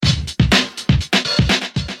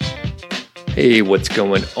Hey, what's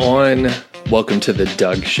going on? Welcome to the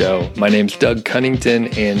Doug Show. My name's Doug Cunnington,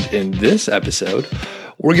 and in this episode,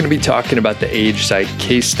 we're going to be talking about the Age Site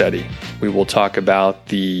case study. We will talk about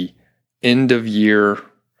the end of year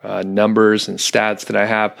numbers and stats that I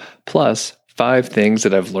have, plus 5 things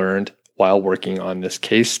that I've learned while working on this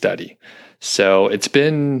case study. So it's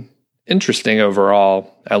been interesting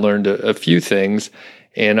overall. I learned a few things,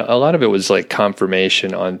 and a lot of it was like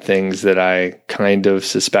confirmation on things that I kind of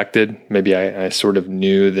suspected. Maybe I sort of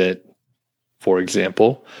knew that, for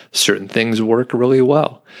example, certain things work really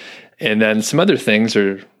well. And then some other things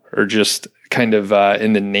are just kind of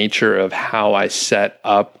in the nature of how I set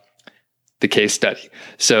up the case study.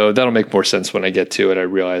 So that'll make more sense when I get to it. I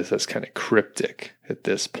realize that's kind of cryptic at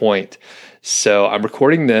this point. So I'm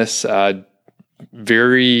recording this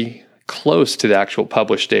very close to the actual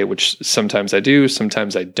publish date, which sometimes I do,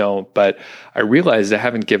 sometimes I don't. But I realized I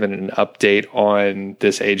haven't given an update on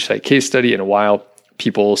this Age Site case study in a while.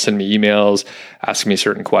 People send me emails, asking me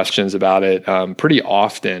certain questions about it pretty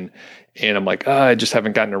often. And I'm like, I just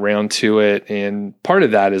haven't gotten around to it. And part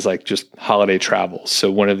of that is like just holiday travel.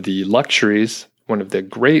 So one of the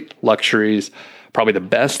great luxuries, probably the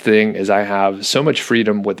best thing is I have so much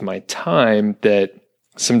freedom with my time that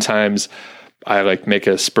sometimes I like make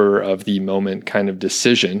a spur of the moment kind of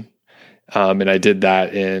decision. And I did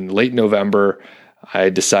that in late November.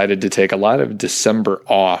 I decided to take a lot of December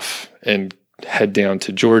off and head down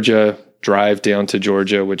to Georgia, drive down to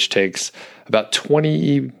Georgia, which takes about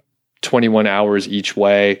 21 hours each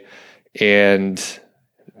way. And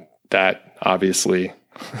that obviously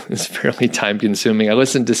is fairly time consuming. I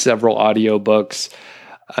listened to several audiobooks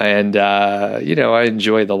and, I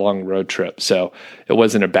enjoy the long road trip. So it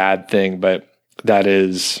wasn't a bad thing, but that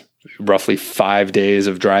is roughly 5 days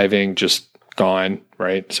of driving just gone,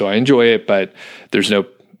 right? So I enjoy it, but there's no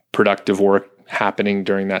productive work happening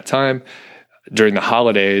during that time. During the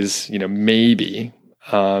holidays, maybe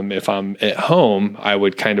if I'm at home, I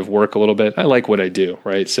would kind of work a little bit. I like what I do,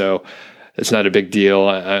 right? So it's not a big deal.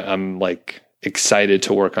 I'm like excited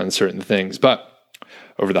to work on certain things. But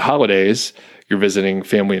over the holidays, you're visiting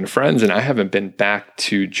family and friends, and I haven't been back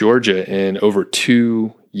to Georgia in over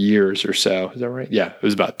 2 years or so. Is that right? Yeah, it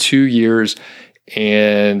was about 2 years.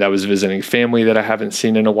 And I was visiting family that I haven't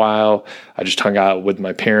seen in a while. I just hung out with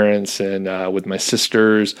my parents and with my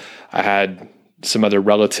sisters. I had some other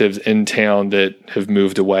relatives in town that have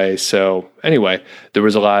moved away. So anyway, there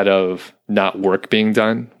was a lot of not work being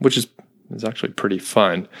done, which is actually pretty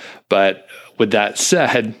fun. But with that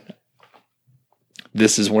said,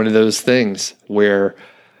 this is one of those things where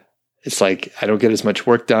it's like I don't get as much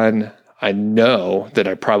work done. I know that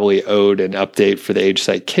I probably owed an update for the Age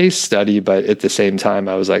Site case study, but at the same time,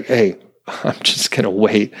 I was like, hey, I'm just going to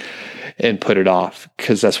wait and put it off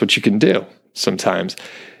because that's what you can do sometimes.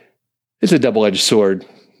 It's a double-edged sword,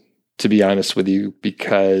 to be honest with you,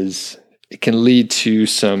 because it can lead to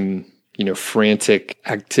some, frantic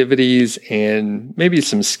activities and maybe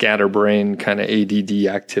some scatterbrain kind of ADD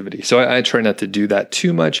activity. So I try not to do that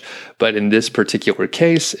too much, but in this particular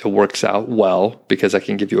case, it works out well because I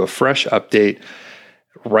can give you a fresh update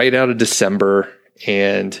right out of December,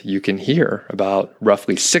 and you can hear about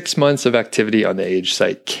roughly 6 months of activity on the Age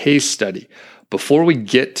Site case study. Before we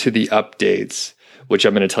get to the updates, which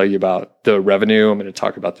I'm going to tell you about the revenue, I'm going to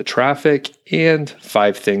talk about the traffic, and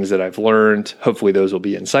 5 things that I've learned. Hopefully those will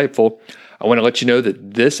be insightful. I want to let you know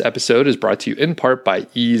that this episode is brought to you in part by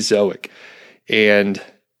Ezoic. And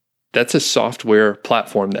that's a software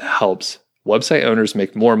platform that helps website owners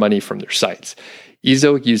make more money from their sites.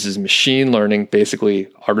 Ezoic uses machine learning, basically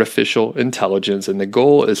artificial intelligence, and the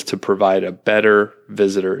goal is to provide a better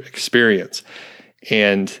visitor experience.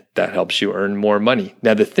 And that helps you earn more money.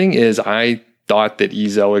 Now, the thing is, I thought that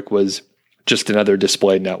Ezoic was just another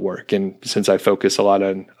display network. And since I focus a lot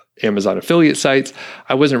on Amazon affiliate sites,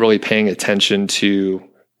 I wasn't really paying attention to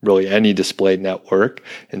really any display network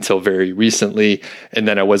until very recently. And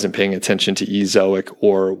then I wasn't paying attention to Ezoic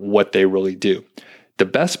or what they really do. The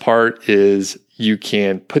best part is you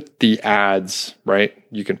can put the ads, right?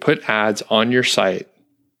 You can put ads on your site.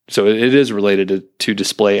 So it is related to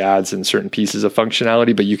display ads and certain pieces of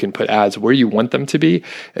functionality, but you can put ads where you want them to be.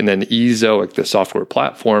 And then Ezoic, the software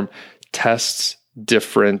platform, tests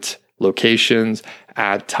different locations,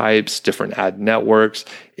 ad types, different ad networks,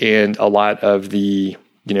 and a lot of the,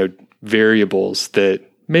 variables that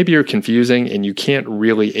maybe are confusing and you can't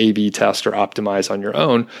really A/B test or optimize on your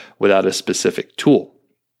own without a specific tool.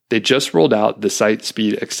 They just rolled out the Site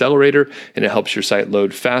Speed Accelerator, and it helps your site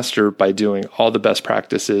load faster by doing all the best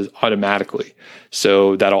practices automatically.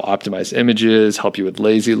 So that'll optimize images, help you with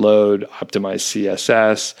lazy load, optimize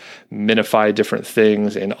CSS, minify different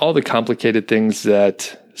things, and all the complicated things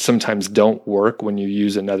that sometimes don't work when you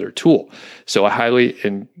use another tool. So I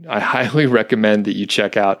highly recommend that you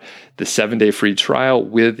check out the 7-day free trial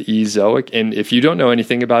with Ezoic. And if you don't know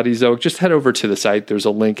anything about Ezoic, just head over to the site. There's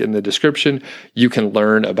a link in the description. You can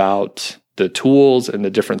learn about the tools and the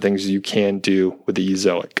different things you can do with the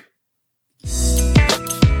Ezoic.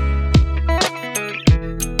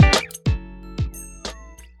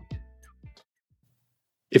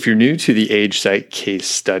 If you're new to the Age Site case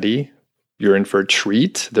study, you're in for a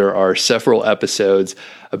treat. There are several episodes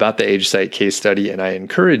about the Age Site case study, and I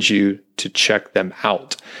encourage you to check them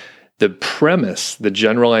out. The premise, the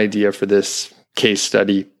general idea for this case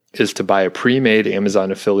study is to buy a pre-made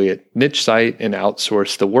Amazon affiliate niche site and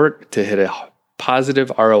outsource the work to hit a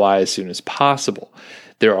positive ROI as soon as possible.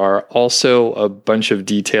 There are also a bunch of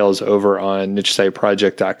details over on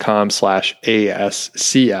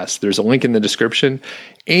nichesiteproject.com/ASCS. There's a link in the description,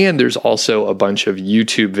 and there's also a bunch of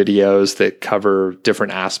YouTube videos that cover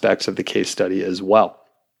different aspects of the case study as well.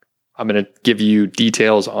 I'm going to give you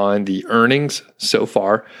details on the earnings so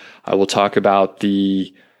far. I will talk about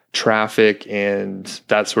the traffic and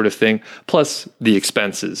that sort of thing, plus the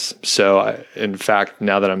expenses. So in fact,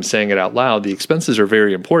 now that I'm saying it out loud, the expenses are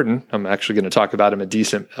very important. I'm actually going to talk about them a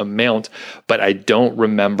decent amount, but I don't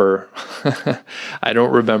remember,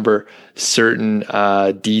 certain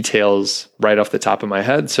details right off the top of my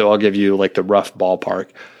head. So I'll give you like the rough ballpark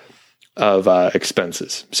of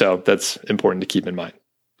expenses. So that's important to keep in mind.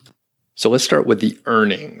 So let's start with the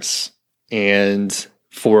earnings. And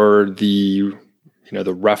for the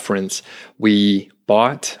reference, I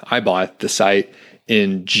bought the site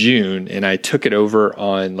in June, and I took it over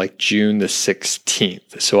on like June the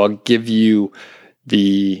 16th. So I'll give you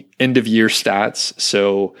the end of year stats.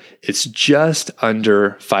 So it's just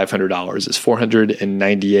under $500. It's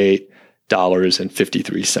 $498.53.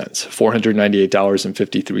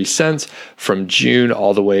 $498.53 from June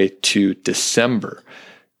all the way to December.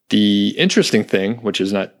 The interesting thing, which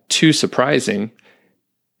is not too surprising,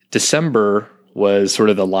 December was sort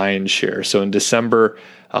of the lion's share. So in December,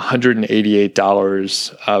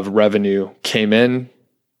 $188 of revenue came in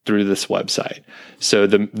through this website. So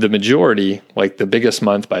the majority, like the biggest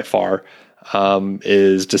month by far,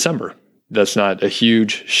 is December. That's not a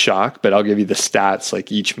huge shock, but I'll give you the stats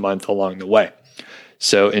like each month along the way.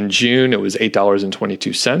 So in June, it was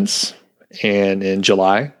 $8.22. And in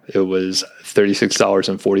July, it was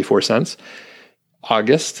 $36.44.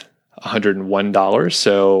 August, $101.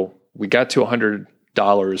 So we got to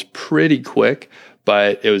 $100 pretty quick,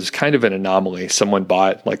 but it was kind of an anomaly. Someone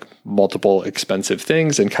bought like multiple expensive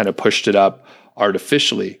things and kind of pushed it up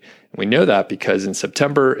artificially. And we know that because in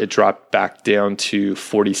September, it dropped back down to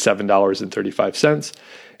 $47.35.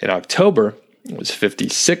 In October, it was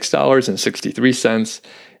 $56.63.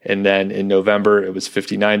 And then in November, it was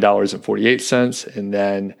 $59.48. And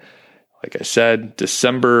then, like I said,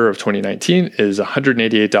 December of 2019 is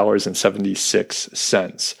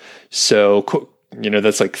 $188.76. So,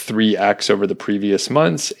 that's like 3x over the previous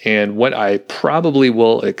months. And what I probably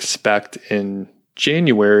will expect in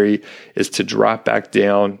January is to drop back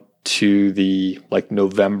down to the like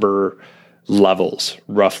November levels,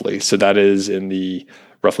 roughly. So that is in the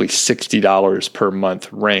roughly $60 per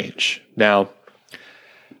month range. Now,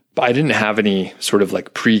 I didn't have any sort of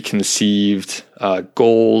like preconceived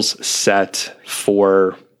goals set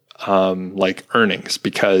for like earnings,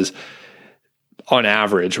 because on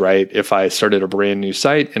average, right, if I started a brand new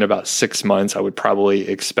site in about 6 months, I would probably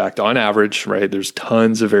expect on average, right, there's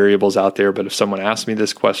tons of variables out there, but if someone asks me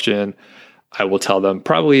this question, I will tell them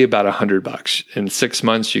probably about $100. In 6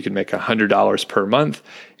 months, you can make $100 per month,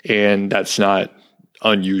 and that's not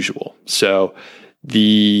unusual. So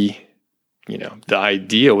the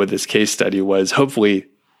idea with this case study was hopefully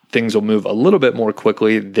things will move a little bit more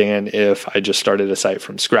quickly than if I just started a site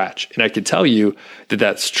from scratch. And I could tell you that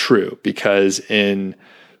that's true, because in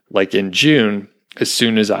June, as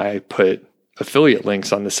soon as I put affiliate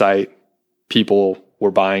links on the site, people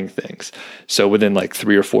were buying things. So within like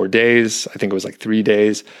 3 or 4 days, I think it was like 3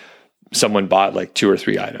 days, someone bought like 2 or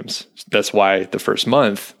 3 items. That's why the first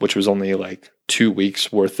month, which was only like 2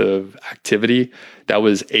 weeks worth of activity, that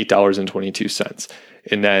was $8.22.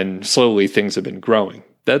 And then slowly things have been growing.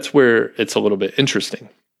 That's where it's a little bit interesting,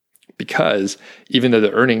 because even though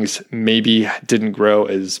the earnings maybe didn't grow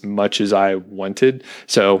as much as I wanted,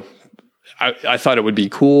 so I thought it would be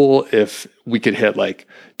cool if we could hit like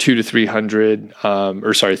 300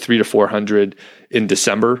 to 400 in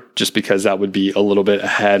December, just because that would be a little bit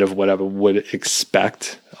ahead of what I would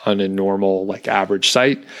expect on a normal like average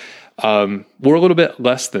site. We're a little bit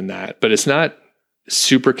less than that, but it's not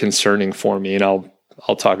super concerning for me. And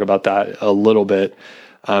I'll talk about that a little bit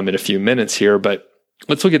in a few minutes here, but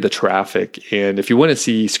let's look at the traffic. And if you want to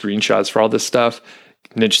see screenshots for all this stuff,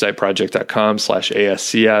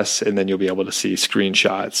 nichesiteproject.com/ASCS, and then you'll be able to see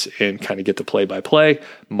screenshots and kind of get the play-by-play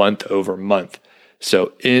month over month.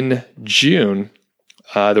 So in June,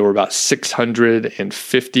 there were about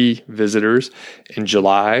 650 visitors. In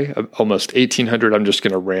July, almost 1,800. I'm just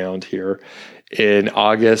going to round here. In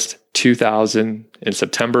August, 2,000. In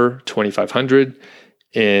September, 2,500.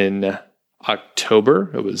 In October,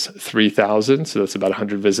 it was 3,000. So that's about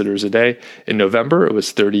 100 visitors a day. In November, it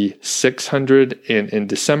was 3,600. And in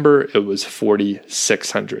December, it was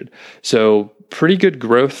 4,600. So pretty good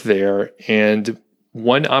growth there. And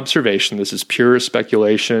one observation, this is pure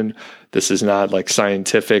speculation. This is not like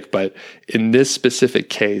scientific, but in this specific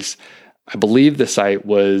case, I believe the site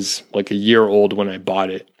was like a year old when I bought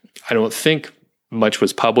it. I don't think much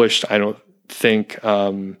was published. I don't think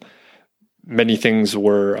many things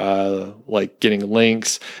were like getting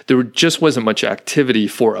links. There just wasn't much activity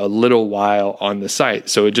for a little while on the site.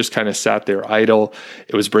 So it just kind of sat there idle.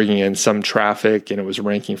 It was bringing in some traffic and it was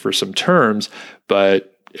ranking for some terms,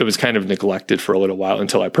 but it was kind of neglected for a little while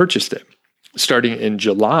until I purchased it. Starting in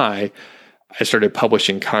July, I started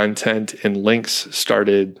publishing content and links I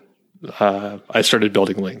started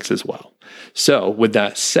building links as well. So with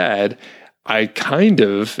that said, I kind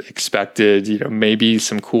of expected, maybe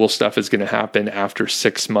some cool stuff is going to happen after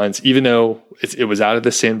 6 months, even though it was out of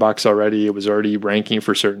the sandbox already. It was already ranking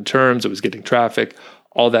for certain terms. It was getting traffic,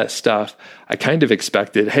 all that stuff. I kind of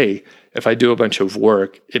expected, hey, if I do a bunch of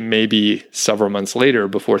work, it may be several months later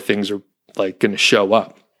before things are like going to show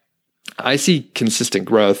up. I see consistent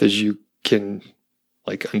growth, as you can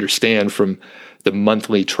like understand from the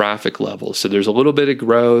monthly traffic levels. So there's a little bit of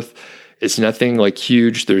growth. It's nothing like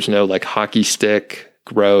huge. There's no like hockey stick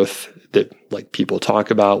growth that like people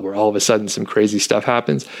talk about where all of a sudden some crazy stuff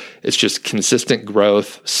happens. It's just consistent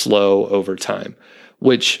growth, slow over time,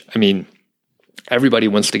 which, I mean, everybody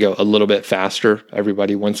wants to go a little bit faster.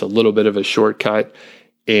 Everybody wants a little bit of a shortcut.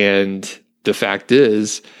 And the fact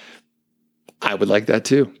is, I would like that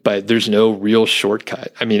too, but there's no real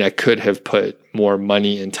shortcut. I mean, I could have put more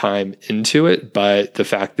money and time into it, but the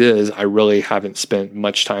fact is, I really haven't spent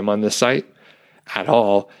much time on this site at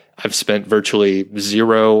all. I've spent virtually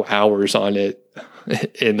 0 hours on it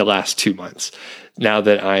in the last 2 months. Now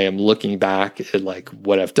that I am looking back at like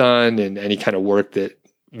what I've done and any kind of work that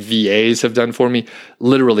VAs have done for me,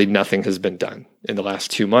 literally nothing has been done in the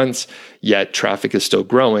last 2 months, yet traffic is still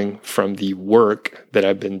growing from the work that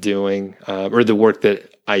I've been doing, or the work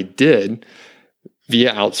that I did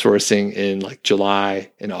via outsourcing in like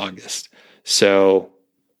July and August. So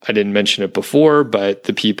I didn't mention it before, but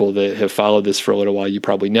the people that have followed this for a little while, you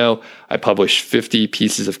probably know, I published 50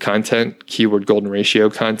 pieces of content, keyword golden ratio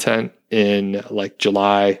content in like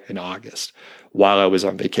July and August while I was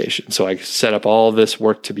on vacation. So I set up all this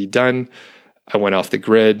work to be done. I went off the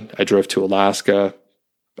grid. I drove to Alaska.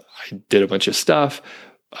 I did a bunch of stuff.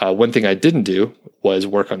 One thing I didn't do was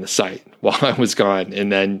work on the site while I was gone.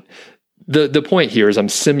 And then the point here is I'm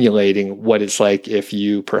simulating what it's like if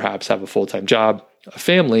you perhaps have a full-time job, a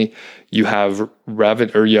family, you have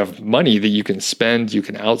revenue or you have money that you can spend, you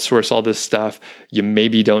can outsource all this stuff. You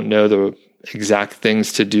maybe don't know the exact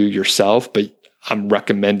things to do yourself, but I'm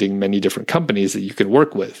recommending many different companies that you can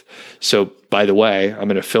work with. So by the way,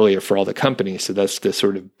 I'm an affiliate for all the companies. So that's the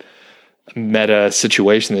sort of meta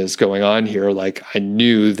situation that is going on here. Like I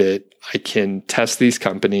knew that I can test these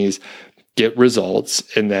companies, get results,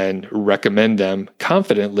 and then recommend them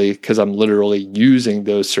confidently because I'm literally using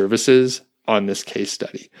those services on this case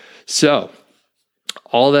study. So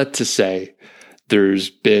all that to say, there's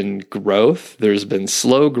been growth, there's been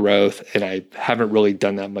slow growth, and I haven't really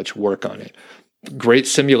done that much work on it. Great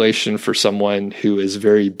simulation for someone who is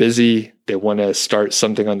very busy. They want to start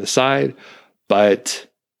something on the side, but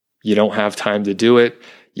you don't have time to do it.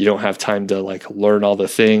 You don't have time to like learn all the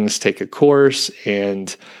things, take a course,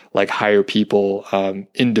 and like hire people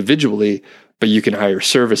individually, but you can hire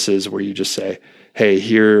services where you just say, hey,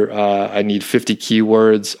 here, I need 50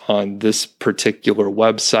 keywords on this particular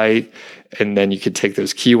website. And then you could take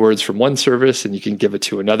those keywords from one service and you can give it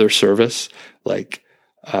to another service, like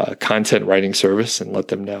content writing service, and let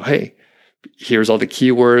them know, hey, here's all the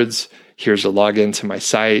keywords. Here's a login to my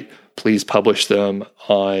site. please publish them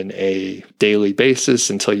on a daily basis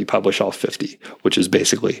until you publish all 50, which is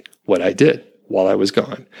basically what I did while I was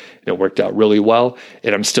gone. And it worked out really well.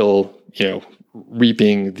 And I'm still,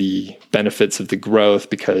 reaping the benefits of the growth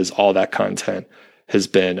because all that content has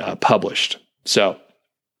been published. So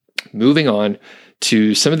moving on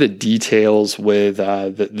to some of the details with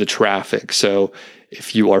the traffic. So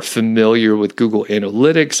if you are familiar with Google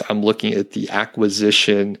Analytics, I'm looking at the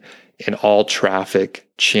acquisition and all traffic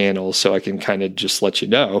channels. So I can kind of just let you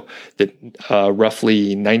know that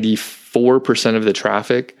roughly 94% of the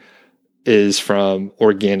traffic is from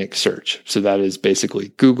organic search. So that is basically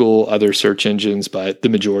Google, other search engines, but the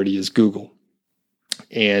majority is Google.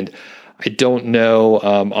 And I don't know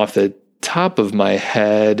off the top of my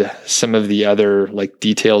head some of the other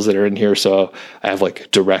details that are in here. So I have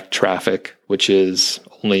direct traffic, which is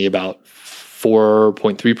only about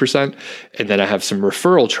 4.3%. And then I have some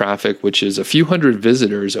referral traffic, which is a few hundred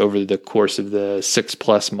visitors over the course of the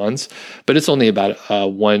 6+ months, but it's only about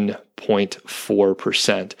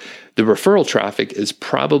 1.4%. The referral traffic is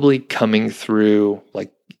probably coming through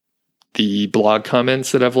the blog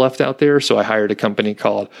comments that I've left out there. So I hired a company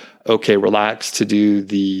called OK Relax to do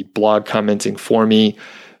the blog commenting for me.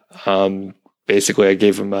 Basically, I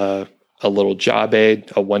gave them a little job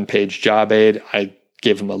aid, a one-page job aid. I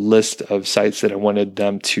gave them a list of sites that I wanted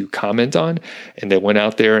them to comment on, and they went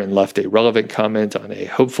out there and left a relevant comment on a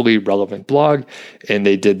hopefully relevant blog, and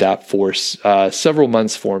they did that for several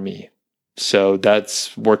months for me. So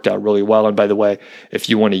that's worked out really well. And by the way, if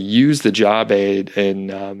you want to use the job aid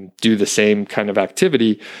and do the same kind of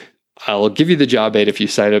activity, I'll give you the job aid if you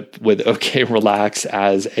sign up with OK Relax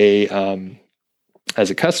as a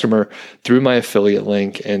customer through my affiliate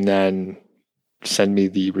link, and then send me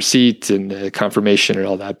the receipt and the confirmation and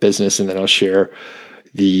all that business, and then I'll share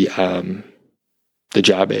the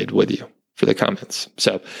job aid with you for the comments.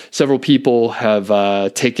 So several people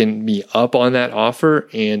have taken me up on that offer.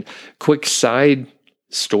 And quick side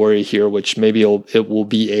story here, which maybe it will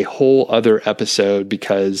be a whole other episode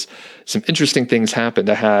because some interesting things happened.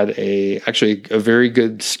 I had actually a very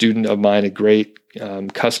good student of mine, a great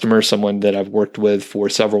customer, someone that I've worked with for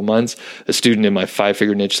several months, a student in my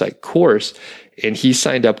 5-figure niche site course. And he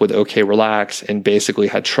signed up with OK Relax and basically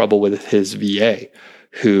had trouble with his VA,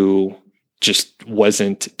 who just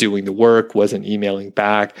wasn't doing the work, wasn't emailing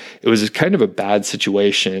back. It was kind of a bad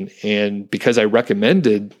situation. And because I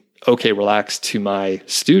recommended OK Relax to my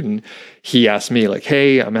student, he asked me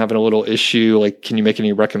hey, I'm having a little issue. Can you make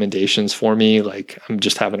any recommendations for me? I'm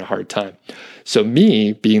just having a hard time. So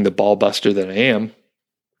me being the ball buster that I am,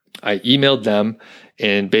 I emailed them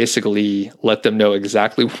and basically let them know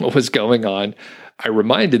exactly what was going on. I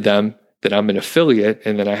reminded them that I'm an affiliate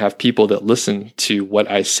and that I have people that listen to what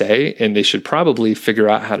I say, and they should probably figure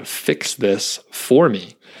out how to fix this for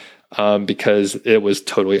me because it was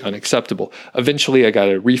totally unacceptable. Eventually, I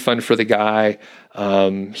got a refund for the guy.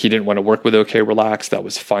 He didn't want to work with OK Relax. That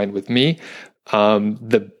was fine with me.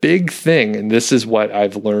 The big thing, and this is what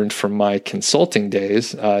I've learned from my consulting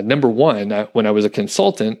days, number one, when I was a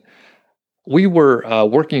consultant, we were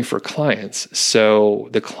working for clients. So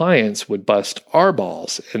the clients would bust our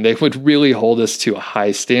balls and they would really hold us to a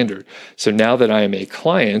high standard. So now that I am a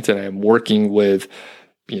client and I'm working with,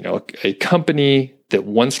 a company that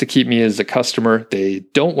wants to keep me as a customer, they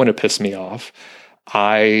don't want to piss me off.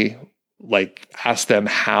 I ask them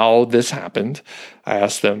how this happened. I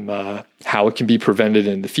ask them how it can be prevented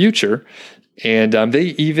in the future. And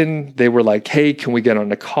they were like, hey, can we get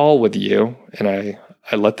on a call with you? And I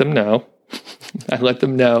let them know. I let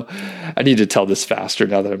them know. I need to tell this faster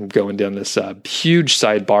now that I'm going down this huge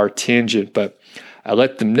sidebar tangent, but I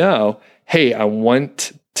let them know, hey, I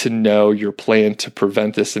want to know your plan to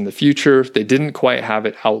prevent this in the future. They didn't quite have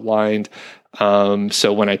it outlined.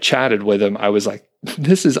 So when I chatted with them, I was like,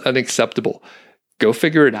 this is unacceptable. Go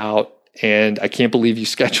figure it out. And I can't believe you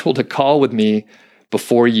scheduled a call with me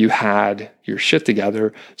before you had your shit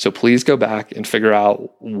together. So please go back and figure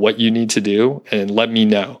out what you need to do and let me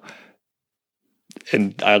know.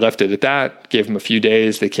 And I left it at that, gave them a few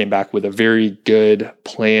days. They came back with a very good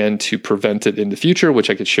plan to prevent it in the future, which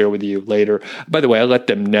I could share with you later. By the way, I let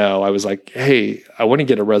them know. I was like, hey, I want to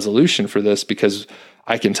get a resolution for this because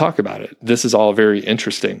I can talk about it. This is all very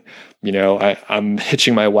interesting. I'm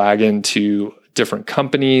hitching my wagon to different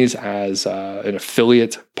companies as an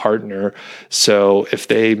affiliate partner. So if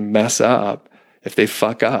they mess up, if they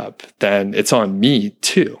fuck up, then it's on me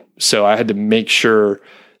too. So I had to make sure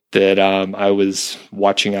that I was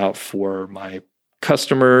watching out for my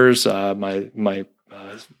customers, my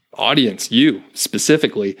audience, you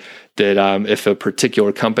specifically, that if a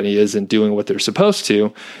particular company isn't doing what they're supposed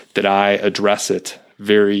to, that I address it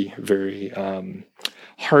very, very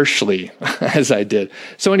harshly as I did.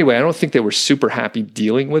 So anyway, I don't think they were super happy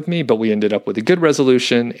dealing with me, but we ended up with a good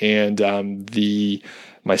resolution, and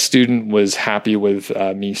my student was happy with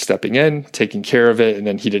me stepping in, taking care of it, and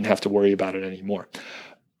then he didn't have to worry about it anymore.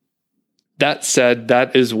 That said,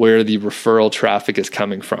 that is where the referral traffic is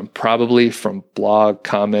coming from, probably from blog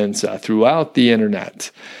comments throughout the internet.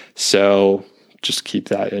 So just keep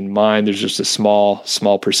that in mind. There's just a small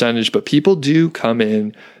percentage, but people do come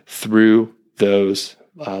in through those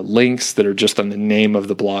links that are just on the name of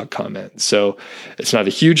the blog comment. So it's not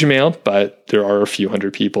a huge amount, but there are a few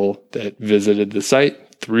hundred people that visited the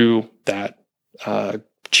site through that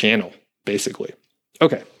channel, basically.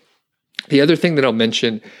 Okay. The other thing that I'll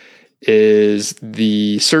mention is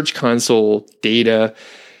the Search Console data.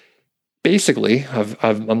 Basically,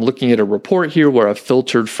 I'm looking at a report here where I've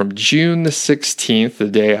filtered from June the 16th, the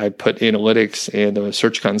day I put analytics and the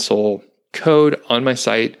Search Console code on my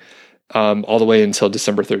site, all the way until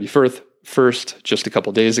December 31st, just a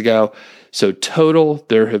couple days ago. So total,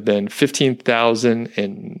 there have been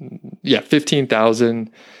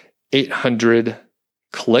 15,800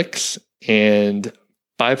 clicks and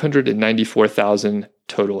 594,000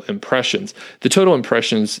 total impressions. The total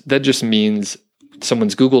impressions, that just means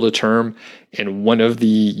someone's Googled a term and one of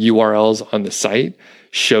the URLs on the site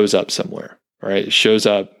shows up somewhere, right? It shows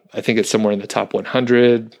up, I think it's somewhere in the top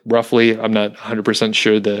 100, roughly. I'm not 100%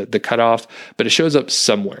 sure the cutoff, but it shows up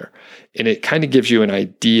somewhere. And it kind of gives you an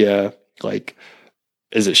idea, like,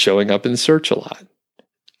 is it showing up in search a lot?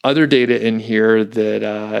 Other data in here that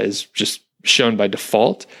is just shown by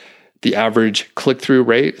default, the average click-through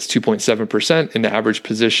rate is 2.7%, and the average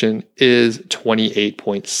position is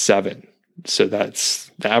 28.7. So that's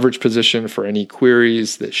the average position for any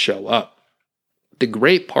queries that show up. The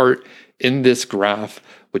great part in this graph,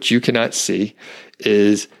 which you cannot see,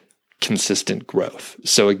 is consistent growth.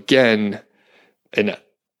 So again, and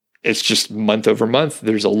it's just month over month,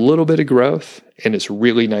 there's a little bit of growth, and it's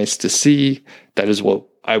really nice to see. That is what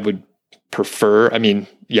I would prefer. I mean,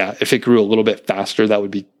 yeah, if it grew a little bit faster, that would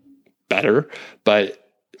be better. But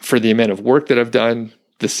for the amount of work that I've done,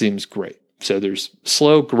 this seems great. So there's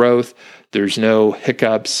slow growth. There's no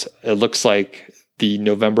hiccups. It looks like the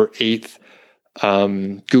November 8th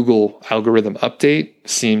Google algorithm update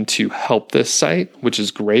seemed to help this site, which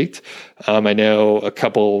is great. I know a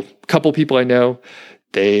couple people I know,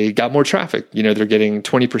 they got more traffic. You know, they're getting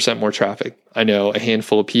 20% more traffic. I know a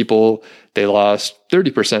handful of people, they lost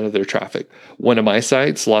 30% of their traffic. One of my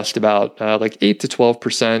sites lost about like 8 to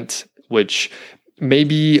 12%, which may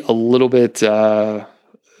be a little bit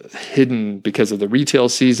hidden because of the retail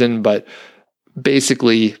season, but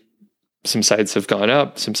basically some sites have gone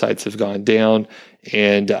up, some sites have gone down,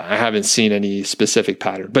 and I haven't seen any specific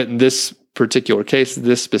pattern. But in this particular case,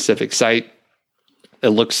 this specific site, it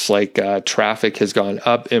looks like traffic has gone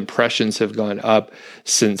up, impressions have gone up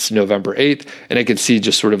since November 8th, and I can see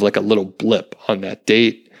just sort of like a little blip on that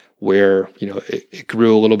date where, you know, it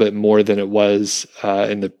grew a little bit more than it was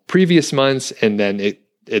in the previous months, and then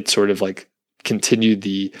it sort of like continued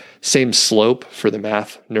the same slope for the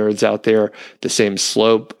math nerds out there, the same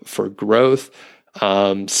slope for growth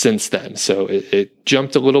since then. So it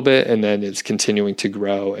jumped a little bit, and then it's continuing to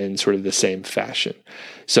grow in sort of the same fashion.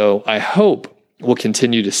 So I hope we'll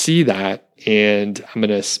continue to see that, and I'm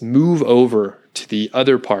going to move over to the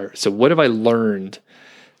other part. So what have I learned?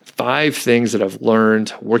 5 things that I've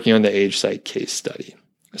learned working on the Age Site case study.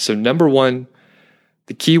 So number 1,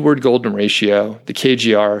 the keyword golden ratio, the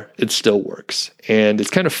KGR, it still works. And it's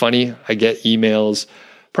kind of funny. I get emails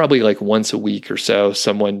probably like once a week or so.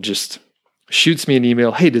 Someone just shoots me an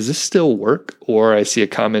email, hey, does this still work? Or I see a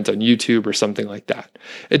comment on YouTube or something like that.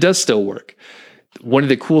 It does still work. One of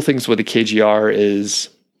the cool things with the KGR is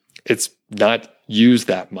it's not used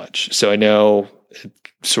that much. So I know it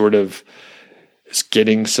sort of is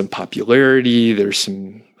getting some popularity. There's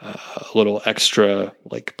some a little extra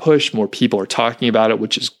like push. More people are talking about it,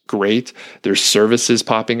 which is great. There's services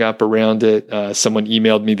popping up around it. Someone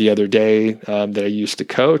emailed me the other day that I used to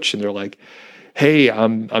coach, and they're like, hey,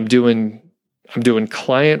 I'm doing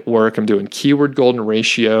client work. I'm doing keyword golden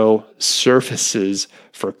ratio services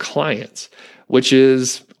for clients, which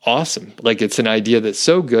is awesome. Like, it's an idea that's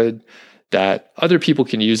so good that other people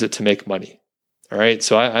can use it to make money. All right.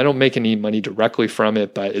 So I don't make any money directly from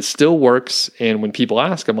it, but it still works. And when people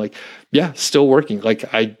ask, I'm like, yeah, still working.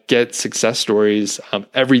 Like, I get success stories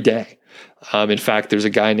every day. In fact, there's a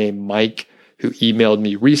guy named Mike who emailed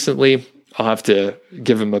me recently. I'll have to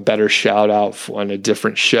give him a better shout out on a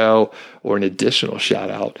different show, or an additional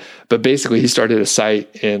shout out. But basically, he started a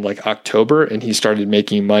site in like October, and he started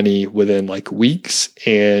making money within like weeks.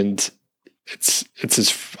 And it's his,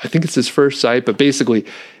 I think it's his first site, but basically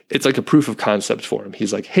it's like a proof of concept for him.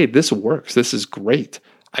 He's like, hey, this works. This is great.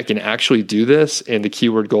 I can actually do this. And the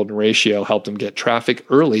keyword golden ratio helped him get traffic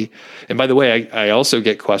early. And by the way, I also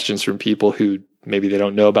get questions from people who maybe they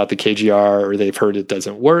don't know about the KGR, or they've heard it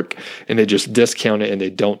doesn't work and they just discount it and they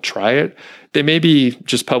don't try it. They may be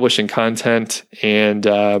just publishing content and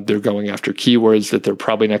they're going after keywords that they're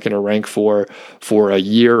probably not going to rank for a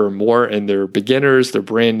year or more. And they're beginners, they're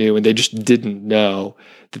brand new, and they just didn't know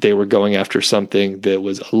that they were going after something that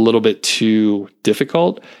was a little bit too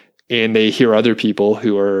difficult. And they hear other people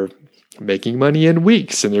who are making money in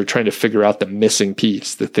weeks and they're trying to figure out the missing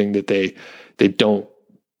piece, the thing that they don't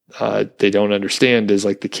understand is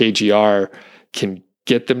like the KGR can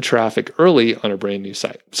get them traffic early on a brand new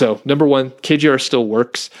site. So number one, KGR still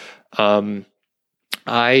works.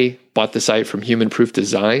 I bought the site from Human Proof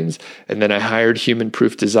Designs, and then I hired Human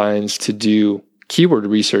Proof Designs to do keyword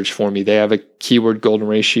research for me. They have a keyword golden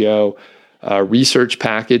ratio research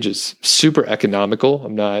package. It's super economical.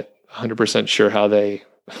 I'm not 100% sure how they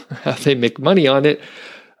make money on it.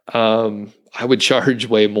 I would charge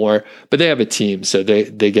way more, but they have a team, so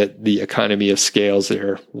they get the economy of scales.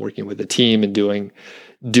 They're working with a team and doing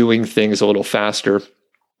things a little faster.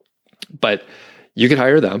 But you could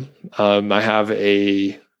hire them. I have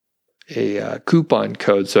a coupon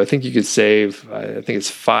code, so I think you could save. I think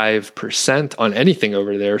it's 5% on anything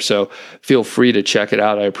over there. So feel free to check it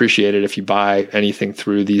out. I appreciate it if you buy anything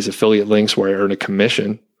through these affiliate links where I earn a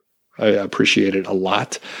commission. I appreciate it a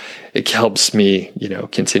lot. It helps me,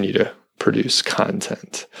 continue to produce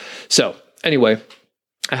content. So anyway,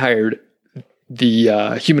 I hired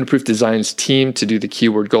the Human Proof Designs team to do the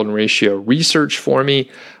keyword golden ratio research for me.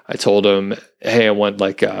 I told them, hey, I want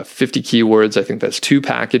like 50 keywords. I think that's 2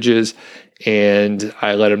 packages. And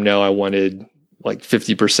I let them know I wanted like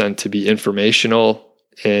 50% to be informational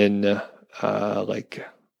in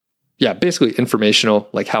basically informational,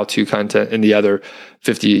 like how-to content, and the other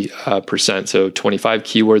 50%, so 25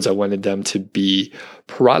 keywords, I wanted them to be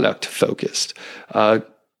product focused.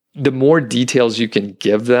 The more details you can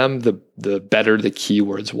give them, the better the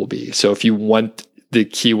keywords will be. So if you want the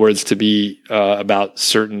keywords to be about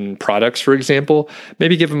certain products, for example,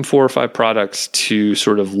 maybe give them 4 or 5 products to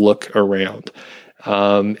sort of look around.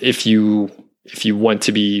 If you want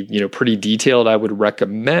to be, pretty detailed, I would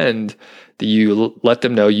recommend that you let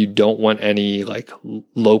them know you don't want any like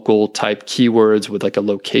local type keywords with like a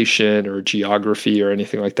location or geography or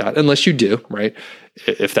anything like that, unless you do, right?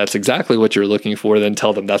 If that's exactly what you're looking for, then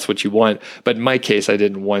tell them that's what you want. But in my case, I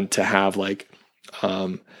didn't want to have like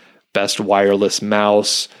best wireless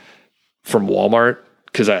mouse from Walmart,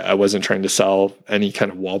 because I wasn't trying to sell any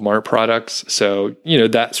kind of Walmart products. So,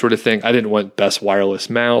 that sort of thing. I didn't want best wireless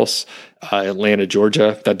mouse, Atlanta,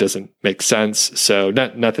 Georgia. That doesn't make sense. So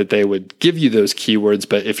not that they would give you those keywords,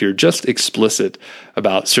 but if you're just explicit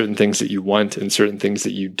about certain things that you want and certain things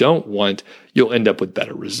that you don't want, you'll end up with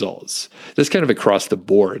better results. That's kind of across the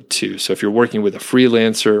board too. So if you're working with a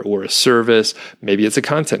freelancer or a service, maybe it's a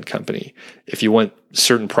content company. If you want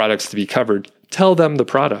certain products to be covered, tell them the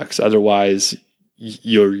products. Otherwise,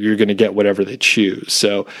 you're going to get whatever they choose.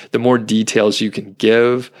 So the more details you can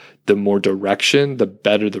give, the more direction, the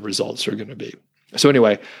better the results are going to be. So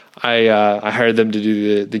anyway, I hired them to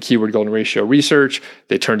do the keyword golden ratio research.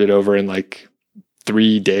 They turned it over in like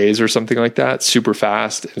 3 days or something like that, super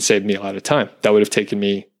fast, and saved me a lot of time. That would have taken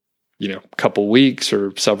me, a couple weeks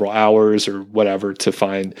or several hours or whatever to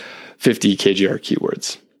find 50 KGR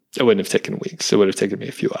keywords. It wouldn't have taken weeks. It would have taken me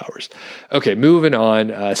a few hours. Okay, moving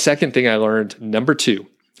on. Second thing I learned, number 2,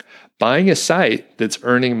 buying a site that's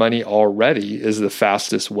earning money already is the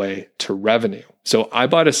fastest way to revenue. So I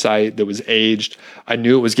bought a site that was aged. I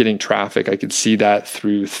knew it was getting traffic. I could see that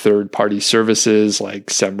through third-party services like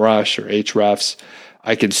SEMrush or Ahrefs.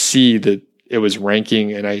 I could see that it was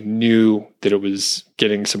ranking, and I knew that it was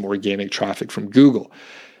getting some organic traffic from Google.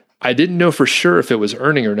 I didn't know for sure if it was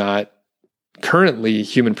earning or not. Currently,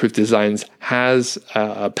 Human Proof Designs has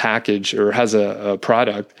a package or has a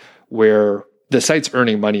product where the site's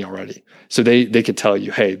earning money already. So they could tell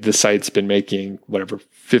you, hey, the site's been making whatever,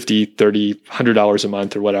 $50, $30, $100 a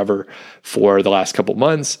month or whatever for the last couple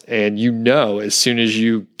months. And as soon as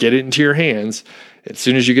you get it into your hands, as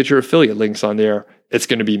soon as you get your affiliate links on there, it's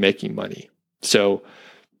going to be making money. So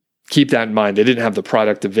keep that in mind. They didn't have the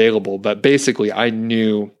product available, but basically I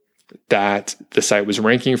knew that the site was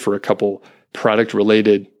ranking for a couple product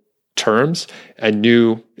related terms. I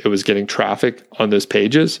knew it was getting traffic on those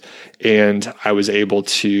pages, and I was able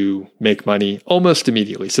to make money almost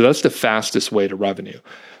immediately. So that's the fastest way to revenue.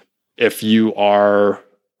 If you are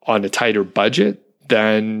on a tighter budget,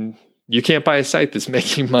 then you can't buy a site that's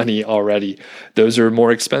making money already. Those are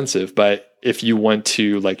more expensive. But if you want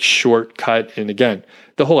to like shortcut, and again,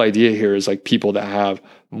 the whole idea here is like people that have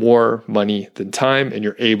more money than time, and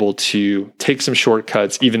you're able to take some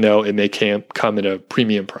shortcuts, even though it may come at a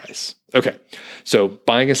premium price. Okay, so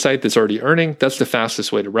buying a site that's already earning, that's the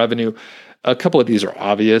fastest way to revenue. A couple of these are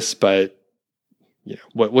obvious, but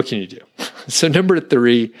what can you do? So number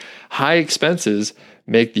 3, high expenses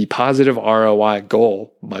make the positive ROI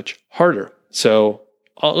goal much harder. So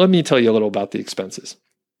let me tell you a little about the expenses.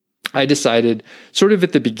 I decided sort of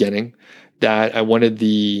at the beginning that I wanted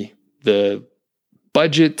the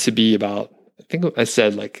budget to be about, I think I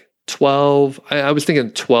said like 12. I was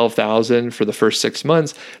thinking 12,000 for the first 6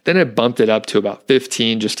 months. Then I bumped it up to about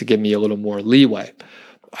 15 just to give me a little more leeway.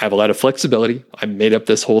 I have a lot of flexibility. I made up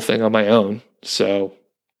this whole thing on my own. So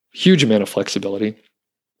huge amount of flexibility.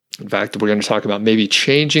 In fact, we're going to talk about maybe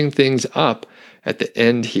changing things up at the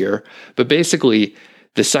end here. But basically,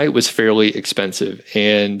 the site was fairly expensive.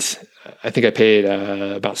 And I think I paid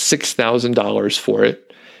about $6,000 for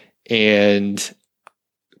it. And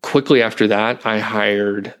quickly after that, I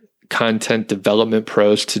hired content development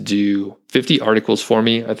pros to do 50 articles for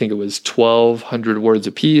me. I think it was 1,200 words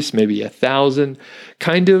a piece, maybe 1,000,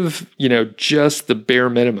 kind of, just the bare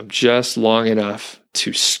minimum, just long enough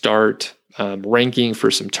to start ranking for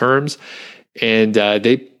some terms. And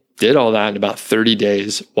they did all that in about 30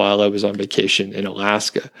 days while I was on vacation in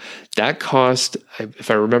Alaska. That cost, if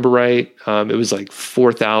I remember right, it was like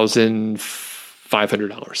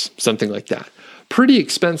 $4,500, something like that. Pretty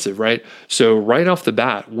expensive, right? So right off the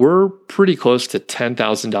bat, we're pretty close to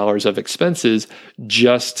 $10,000 of expenses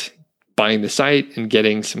just buying the site and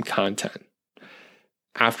getting some content.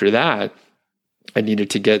 After that, I needed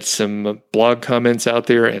to get some blog comments out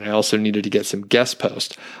there, and I also needed to get some guest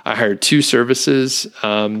posts. I hired 2 services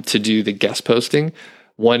to do the guest posting.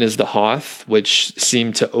 One is the Hoth, which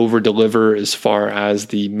seemed to over-deliver as far as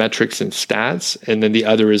the metrics and stats, and then the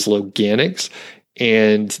other is Loganics.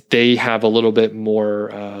 And they have a little bit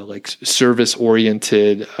more like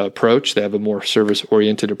service-oriented approach. They have a more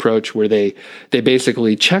service-oriented approach where they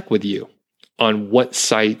basically check with you on what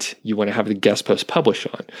site you want to have the guest post publish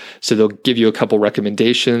on. So they'll give you a couple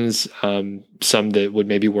recommendations, some that would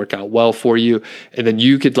maybe work out well for you. And then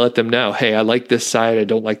you could let them know, hey, I like this site. I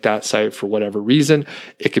don't like that site for whatever reason.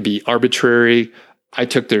 It could be arbitrary. I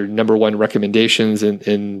took their number 1 recommendations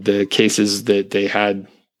in the cases that they had,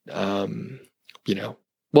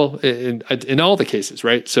 in all the cases,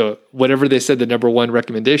 right? So whatever they said the number 1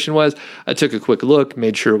 recommendation was, I took a quick look,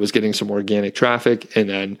 made sure it was getting some organic traffic, and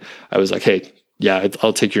then I was like, hey, yeah,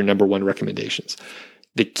 I'll take your number 1 recommendations.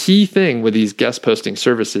 The key thing with these guest posting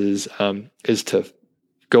services is to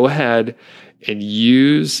go ahead and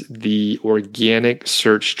use the organic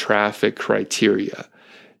search traffic criteria.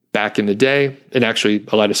 Back in the day, and actually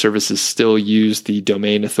a lot of services still use the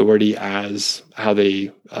domain authority as how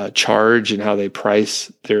they charge and how they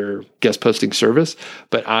price their guest posting service.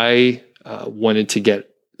 But I wanted to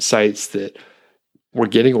get sites that were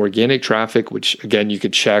getting organic traffic, which again, you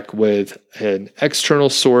could check with an external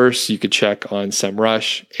source. You could check on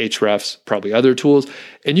SEMrush, Ahrefs, probably other tools,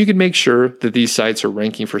 and you can make sure that these sites are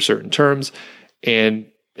ranking for certain terms. And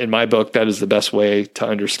in my book, that is the best way to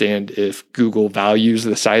understand if Google values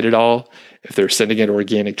the site at all. If they're sending it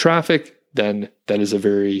organic traffic, then that is a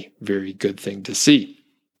very, very good thing to see.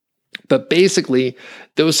 But basically,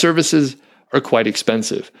 those services are quite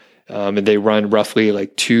expensive. And they run roughly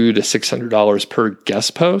like $200 to $600 per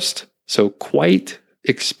guest post. So quite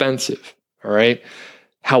expensive. All right.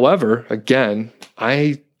 However, again,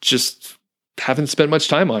 I just haven't spent much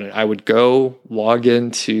time on it. I would go log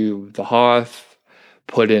into the Hoth,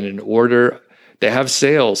 put in an order. They have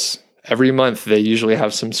sales every month. They usually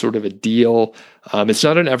have some sort of a deal. It's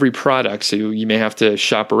not on every product, so you may have to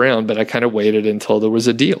shop around, but I kind of waited until there was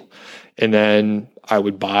a deal. And then I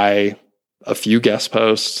would buy a few guest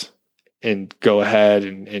posts and go ahead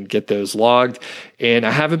and get those logged. And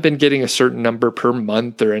I haven't been getting a certain number per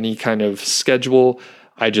month or any kind of schedule.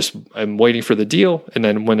 I'm waiting for the deal. And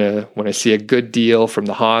then when I see a good deal from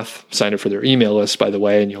the Hoth, sign up for their email list, by the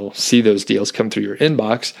way, and you'll see those deals come through your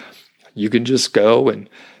inbox. You can just go and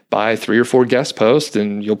buy 3 or 4 guest posts,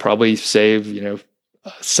 and you'll probably save,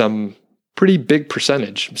 some pretty big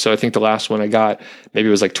percentage. So I think the last one I got, maybe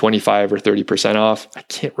it was like 25 or 30% off. I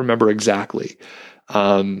can't remember exactly.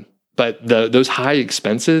 But those high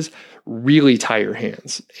expenses really tie your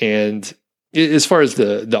hands. And as far as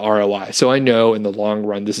the ROI, so I know in the long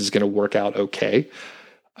run, this is going to work out okay.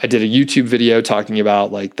 I did a YouTube video talking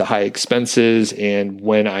about like the high expenses and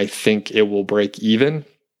when I think it will break even.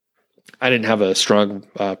 I didn't have a strong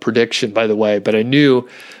prediction, by the way, but I knew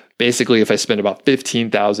basically, if I spent about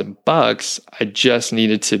 $15,000, I just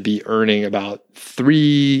needed to be earning about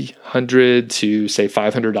 $300 to say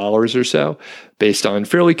 $500 or so, based on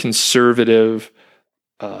fairly conservative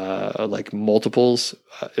like multiples.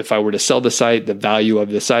 If I were to sell the site, the value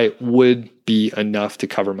of the site would be enough to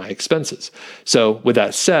cover my expenses. So with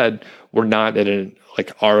that said, we're not at an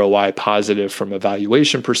like ROI positive from a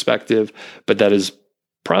valuation perspective, but that is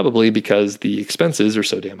probably because the expenses are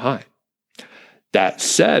so damn high. That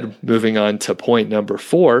said, moving on to point number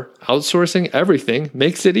 4, outsourcing everything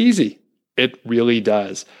makes it easy. It really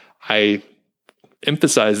does. I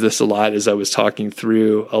emphasize this a lot as I was talking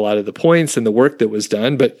through a lot of the points and the work that was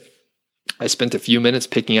done, but I spent a few minutes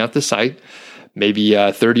picking out the site, maybe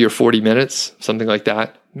 30 or 40 minutes, something like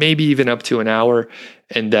that, maybe even up to an hour.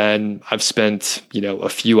 And then I've spent, a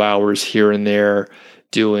few hours here and there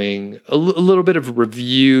doing a little bit of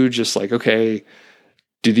review, just like, okay,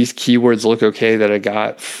 do these keywords look okay that I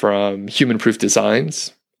got from Human Proof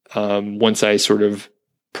Designs? Once I sort of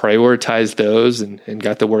prioritized those and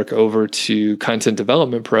got the work over to Content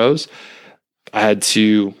Development Pros, I had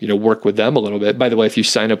to, work with them a little bit. By the way, if you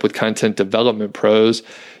sign up with Content Development Pros,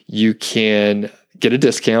 you can get a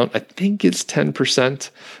discount. I think it's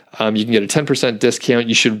 10%. You can get a 10% discount.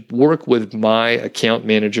 You should work with my account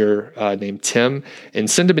manager named Tim and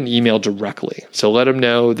send him an email directly. So let him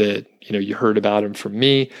know that, you heard about him from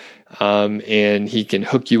me, and he can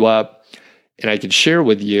hook you up, and I can share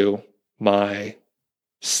with you my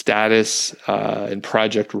status and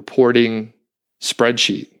project reporting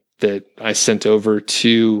spreadsheet that I sent over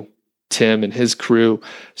to Tim and his crew,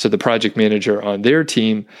 so the project manager on their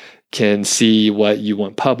team can see what you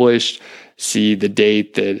want published, see the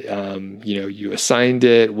date that you assigned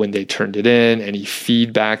it, when they turned it in, any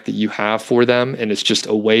feedback that you have for them. And it's just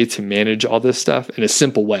a way to manage all this stuff in a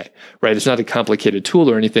simple way, right? It's not a complicated tool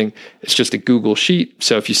or anything. It's just a Google sheet.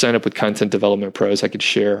 So if you sign up with Content Development Pros, I could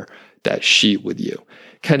share that sheet with you.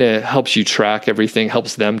 Kind of helps you track everything,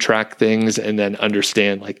 helps them track things, and then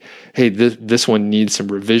understand like, hey, this one needs some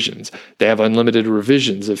revisions. They have unlimited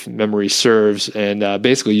revisions if memory serves. And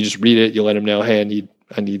basically you just read it, you let them know, hey,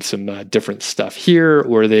 I need some different stuff here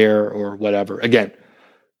or there or whatever. Again,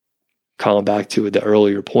 calling back to the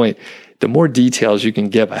earlier point, the more details you can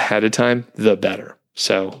give ahead of time, the better.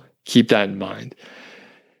 So keep that in mind.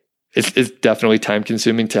 It's definitely time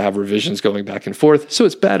consuming to have revisions going back and forth. So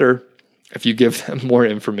it's better if you give them more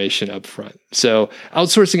information up front. So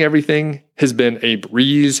outsourcing everything has been a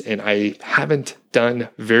breeze, and I haven't done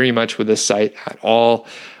very much with this site at all.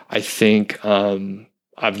 I think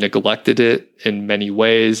I've neglected it in many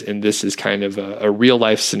ways, and this is kind of a real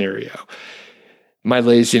life scenario. My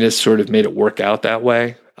laziness sort of made it work out that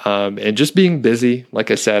way. And just being busy, like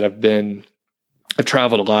I said, I've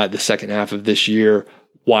traveled a lot the second half of this year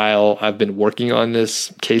while I've been working on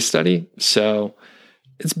this case study. So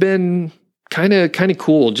it's been kind of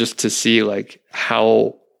cool just to see like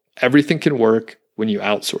how everything can work when you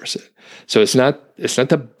outsource it. So it's not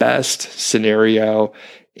the best scenario,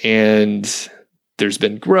 and there's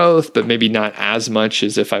been growth, but maybe not as much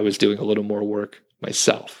as if I was doing a little more work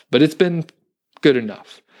myself. But it's been good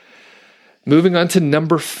enough. Moving on to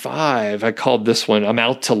number 5, I called this one, I'm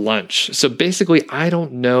out to lunch. So basically, I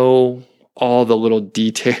don't know all the little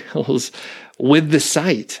details with the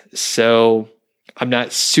site. So I'm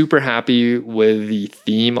not super happy with the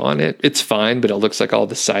theme on it. It's fine, but it looks like all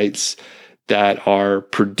the sites that are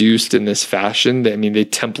produced in this fashion, they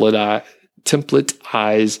templatize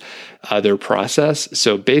their process.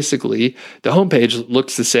 So basically, the homepage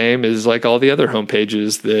looks the same as like all the other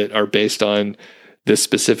homepages that are based on this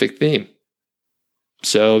specific theme.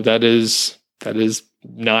 So that is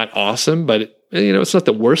not awesome, but it's not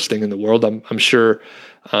the worst thing in the world. I'm sure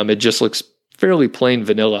it just looks fairly plain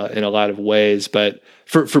vanilla in a lot of ways, but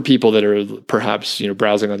for people that are perhaps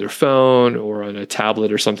browsing on their phone or on a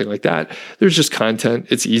tablet or something like that, there's just content.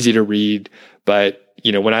 It's easy to read, but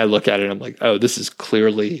when I look at it, I'm like, oh, this is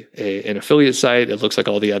clearly an affiliate site. It looks like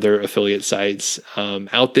all the other affiliate sites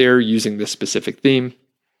out there using this specific theme.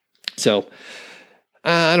 So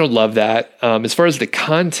I don't love that. As far as the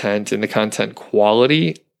content and the content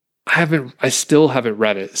quality, I still haven't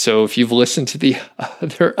read it. So if you've listened to the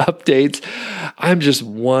other updates, I'm just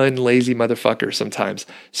one lazy motherfucker sometimes.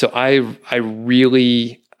 So I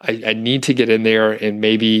need to get in there and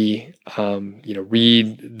maybe,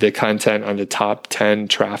 read the content on the top 10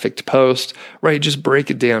 trafficked posts, right? Just break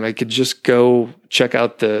it down. I could just go check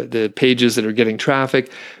out the pages that are getting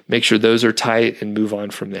traffic, make sure those are tight, and move on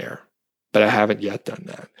from there. But I haven't yet done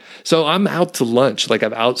that. So I'm out to lunch. Like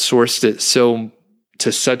I've outsourced it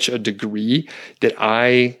to such a degree that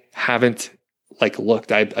I haven't like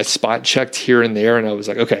looked. I spot checked here and there, and I was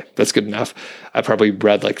like, okay, that's good enough. I probably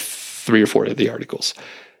read like 3 or 4 of the articles.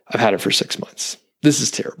 I've had it for 6 months. This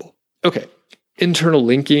is terrible. Okay. Internal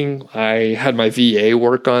linking, I had my VA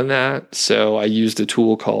work on that. So I used a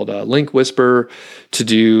tool called Link Whisper to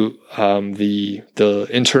do the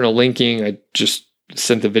internal linking. I just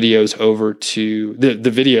sent the videos over to the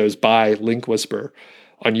videos by Link Whisper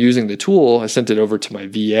on using the tool. I sent it over to my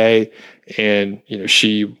VA, and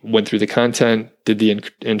she went through the content, did the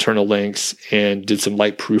internal links, and did some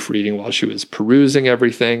light proofreading while she was perusing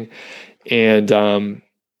everything. And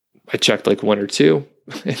I checked like 1 or 2.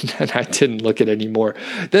 And then I didn't look at it anymore.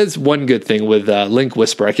 That's one good thing with Link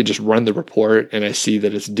Whisper. I could just run the report and I see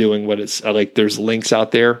that it's doing what it's like. There's links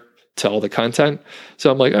out there to all the content.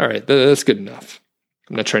 So I'm like, all right, that's good enough.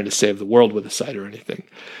 I'm not trying to save the world with a site or anything.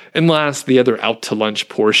 And last, the other out to lunch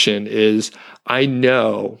portion is I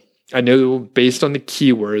know based on the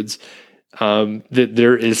keywords that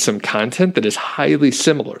there is some content that is highly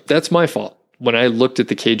similar. That's my fault. When I looked at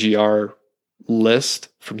the KGR list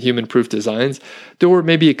from Human Proof Designs, there were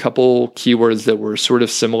maybe a couple keywords that were sort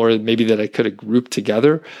of similar, maybe that I could have grouped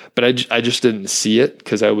together, but I just didn't see it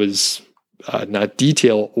because I was not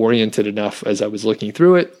detail oriented enough as I was looking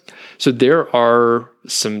through it. So there are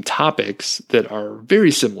some topics that are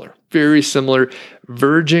very similar,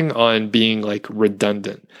 verging on being like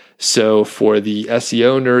redundant. So for the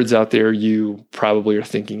SEO nerds out there, you probably are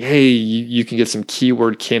thinking, hey, you can get some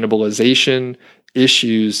keyword cannibalization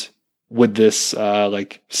issues with this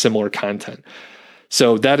like similar content.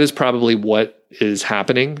 So that is probably what is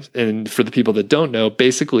happening. And for the people that don't know,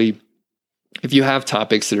 basically, if you have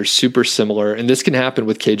topics that are super similar, and this can happen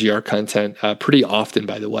with KGR content pretty often,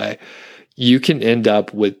 by the way, you can end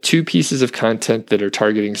up with 2 pieces of content that are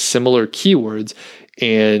targeting similar keywords.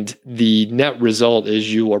 And the net result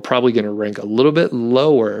is you are probably going to rank a little bit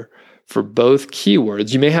lower for both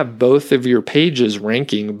keywords. You may have both of your pages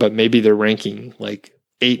ranking, but maybe they're ranking like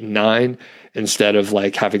 8 and 9 instead of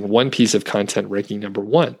like having one piece of content ranking number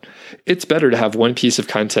 1. It's better to have one piece of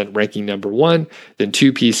content ranking number 1 than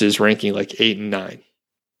 2 pieces ranking like 8 and 9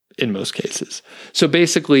 in most cases. So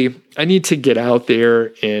basically, I need to get out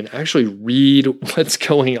there and actually read what's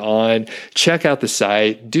going on, check out the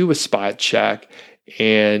site, do a spot check,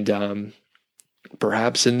 and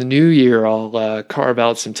perhaps in the new year, I'll carve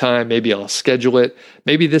out some time. Maybe I'll schedule it.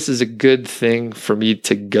 Maybe this is a good thing for me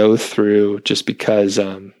to go through just because,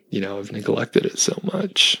 I've neglected it so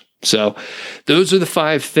much. So those are the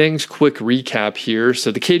 5 things. Quick recap here.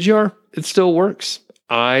 So the KGR, it still works.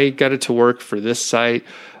 I got it to work for this site.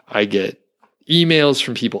 I get emails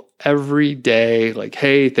from people every day like,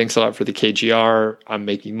 hey, thanks a lot for the KGR. I'm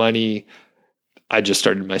making money. I just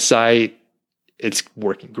started my site. It's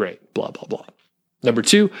working great, blah, blah, blah. Number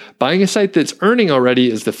 2, buying a site that's earning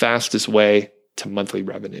already is the fastest way to monthly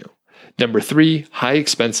revenue. Number 3, high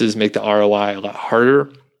expenses make the ROI a lot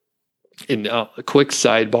harder. In a quick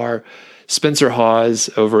sidebar, Spencer Hawes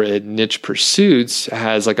over at Niche Pursuits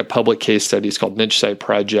has like a public case study. It's called Niche Site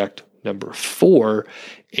Project number 4.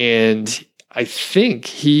 And I think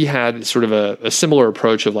he had sort of a similar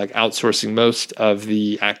approach of like outsourcing most of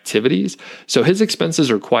the activities. So his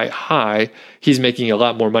expenses are quite high. He's making a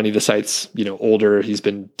lot more money. The site's, older. He's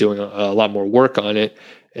been doing a lot more work on it.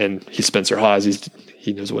 And he's Spencer Hawes.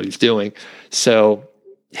 He knows what he's doing. So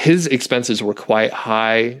his expenses were quite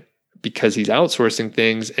high because he's outsourcing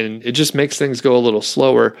things, and it just makes things go a little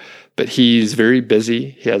slower. But he's very busy.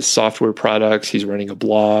 He has software products. He's running a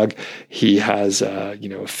blog. He has, a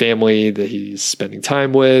family that he's spending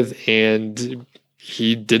time with, and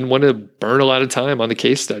he didn't want to burn a lot of time on the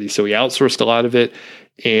case study, so he outsourced a lot of it.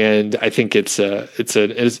 And I think it's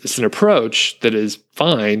an approach that is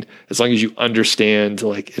fine as long as you understand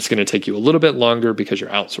like it's going to take you a little bit longer because you're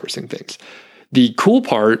outsourcing things. The cool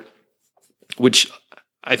part, which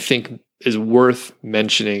I think is worth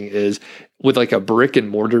mentioning, is with like a brick and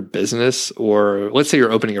mortar business, or let's say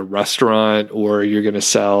you're opening a restaurant or you're going to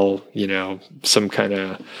sell, some kind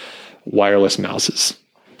of wireless mouses.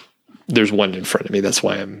 There's one in front of me. That's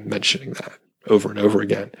why I'm mentioning that over and over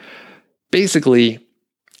again. Basically,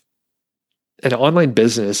 an online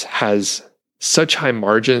business has such high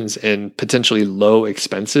margins and potentially low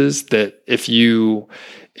expenses that if you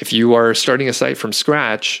are starting a site from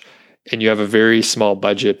scratch and you have a very small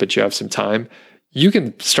budget, but you have some time, you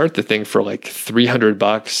can start the thing for like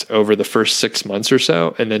 $300 over the first 6 months or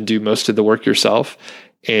so, and then do most of the work yourself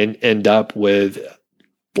and end up with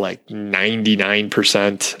like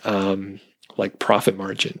 99% like profit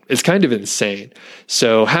margin. It's kind of insane.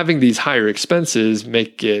 So having these higher expenses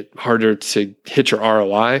make it harder to hit your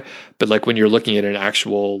ROI. But like when you're looking at an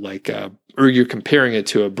actual like or you're comparing it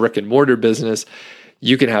to a brick and mortar business,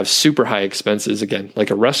 you can have super high expenses. Again, like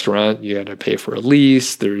a restaurant, you got to pay for a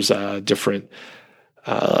lease. There's different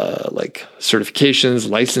like certifications,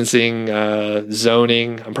 licensing,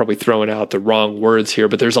 zoning. I'm probably throwing out the wrong words here,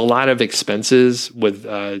 but there's a lot of expenses with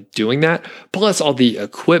doing that. Plus all the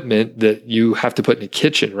equipment that you have to put in a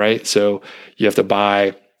kitchen, right? So you have to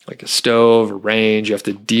buy like a stove, a range. You have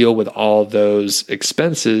to deal with all those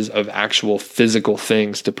expenses of actual physical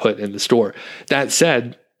things to put in the store. That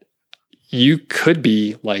said, you could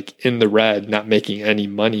be like in the red, not making any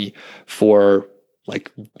money for like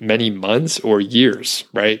many months or years,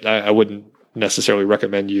 right? I wouldn't necessarily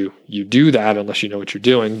recommend you do that unless you know what you're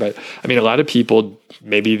doing. But I mean, a lot of people,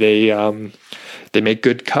 maybe they make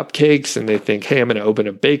good cupcakes and they think, hey, I'm going to open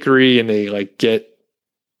a bakery, and they like get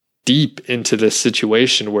deep into this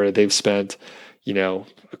situation where they've spent,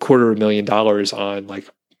 $250,000 on like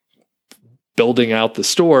building out the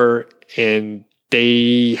store, and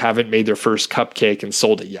they haven't made their first cupcake and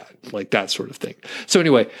sold it yet, like that sort of thing. So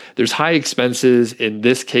anyway, there's high expenses in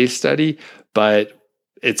this case study, but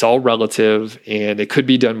it's all relative and it could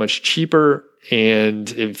be done much cheaper.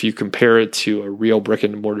 And if you compare it to a real brick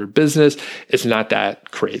and mortar business, it's not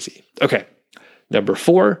that crazy. Okay. Number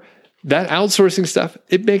 4, that outsourcing stuff,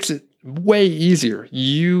 it makes it way easier.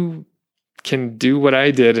 You can do what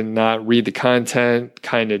I did and not read the content,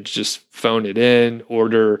 kind of just phone it in,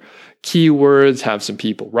 order keywords, have some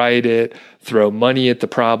people write it, throw money at the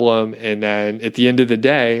problem. And then at the end of the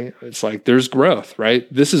day, it's like, there's growth,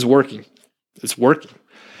 right? This is working. It's working.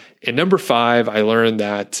 And number 5, I learned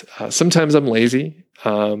that sometimes I'm lazy.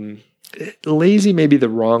 Lazy may be the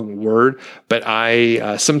wrong word, but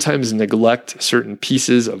I sometimes neglect certain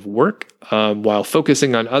pieces of work while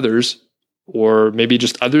focusing on others, or maybe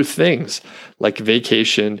just other things like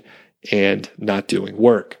vacation and not doing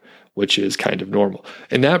work, which is kind of normal.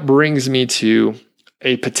 And that brings me to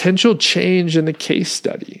a potential change in the case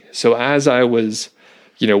study. So as I was,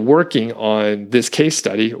 working on this case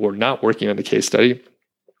study, or not working on the case study,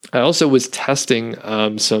 I also was testing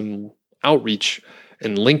some outreach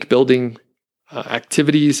and link building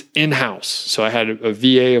activities in-house. So I had a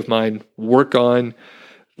VA of mine work on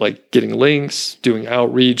like getting links, doing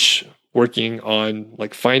outreach, working on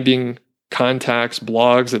like finding contacts,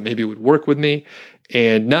 blogs that maybe would work with me,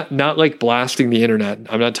 and not like blasting the internet.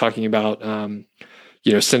 I'm not talking about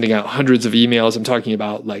sending out hundreds of emails. I'm talking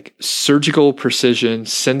about like surgical precision,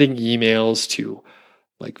 sending emails to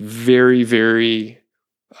like very, very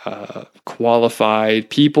qualified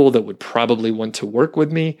people that would probably want to work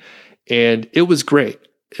with me. And it was great.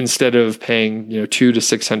 Instead of paying, $200 to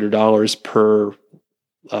 $600 per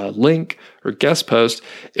link or guest post,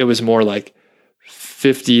 it was more like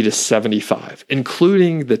 $50 to $75,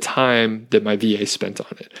 including the time that my VA spent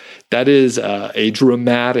on it. That is a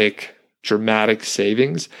dramatic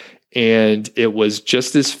savings. And it was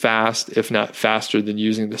just as fast, if not faster, than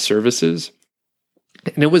using the services.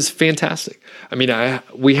 And it was fantastic. I mean,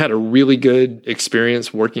 we had a really good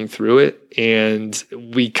experience working through it, and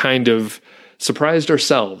we kind of surprised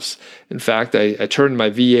ourselves. In fact, I turned my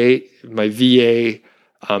VA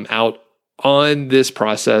out on this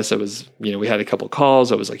process. I was, we had a couple of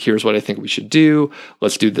calls. I was like, here's what I think we should do.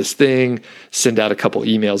 Let's do this thing. Send out a couple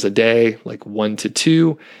emails a day, like 1 to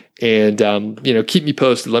 2, and keep me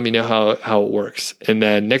posted. Let me know how it works. And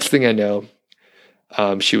then next thing I know,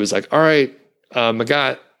 she was like, all right, I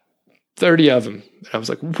got 30 of them. And I was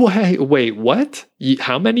like, wait, what?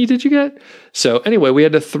 How many did you get? So anyway, we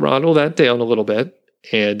had to throttle that down a little bit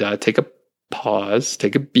and take a pause,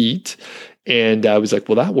 take a beat. And I was like,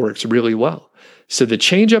 well, that works really well. So the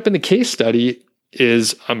change up in the case study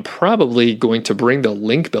is I'm probably going to bring the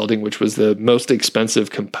link building, which was the most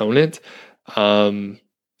expensive component,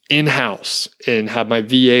 in-house and have my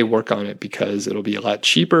VA work on it because it'll be a lot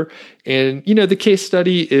cheaper. And, the case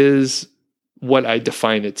study is what I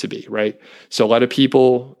define it to be, right? So a lot of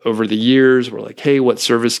people over the years were like, hey, what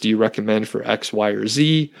service do you recommend for X, Y, or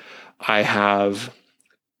Z? I have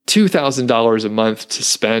 $2,000 a month to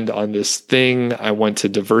spend on this thing. I want to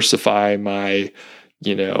diversify my,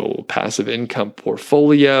 passive income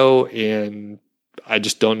portfolio, and I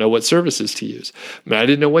just don't know what services to use. I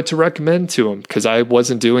didn't know what to recommend to them because I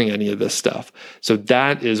wasn't doing any of this stuff. So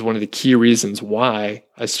that is one of the key reasons why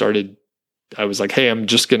I was like, hey, I'm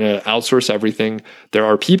just going to outsource everything. There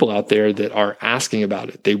are people out there that are asking about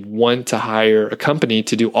it. They want to hire a company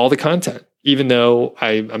to do all the content, even though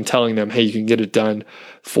I'm telling them, hey, you can get it done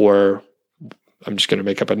for, I'm just going to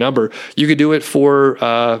make up a number. You could do it for,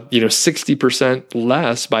 60%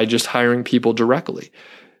 less by just hiring people directly.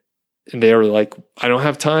 and they were like, I don't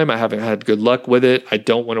have time. I haven't had good luck with it. I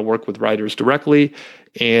don't want to work with writers directly.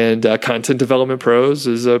 And Content Development Pros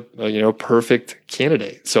is a perfect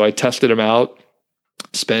candidate. So I tested them out,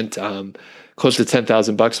 spent close to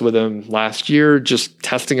 $10,000 with them last year, just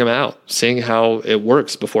testing them out, seeing how it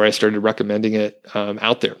works before I started recommending it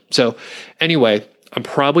out there. So anyway, I'm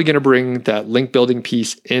probably going to bring that link building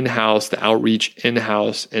piece in-house, the outreach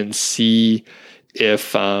in-house, and see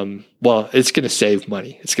if, it's going to save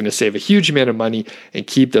money. It's going to save a huge amount of money and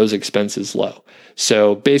keep those expenses low.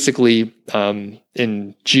 So basically,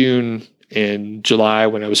 in June and July,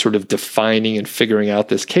 when I was sort of defining and figuring out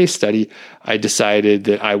this case study, I decided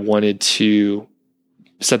that I wanted to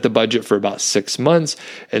set the budget for about 6 months.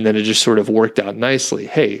 And then it just sort of worked out nicely.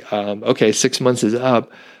 Hey, okay, 6 months is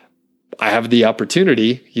up. I have the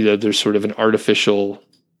opportunity, there's sort of an artificial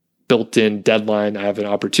built-in deadline. I have an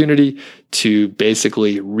opportunity to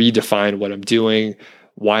basically redefine what I'm doing,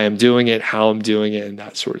 why I'm doing it, how I'm doing it, and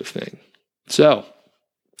that sort of thing. So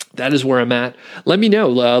that is where I'm at. Let me know.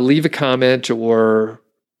 Leave a comment, or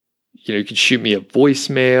you can shoot me a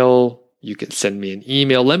voicemail. You can send me an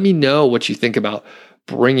email. Let me know what you think about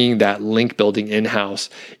bringing that link building in-house,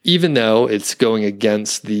 even though it's going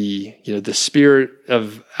against the spirit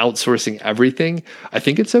of outsourcing everything. I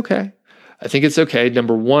think it's okay.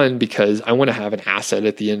 Number one, because I want to have an asset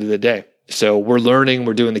at the end of the day. So we're learning,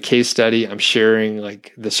 we're doing the case study. I'm sharing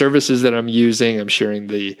like the services that I'm using. I'm sharing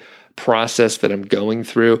the process that I'm going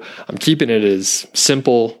through. I'm keeping it as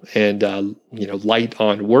simple and light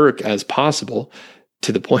on work as possible,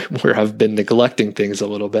 to the point where I've been neglecting things a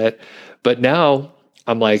little bit. But now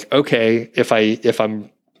I'm like, okay, if I'm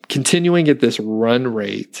continuing at this run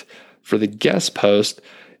rate for the guest post,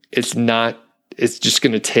 it's just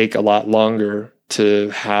going to take a lot longer to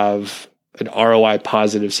have an ROI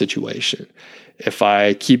positive situation. If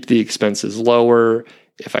I keep the expenses lower,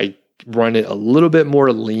 if I run it a little bit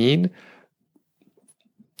more lean,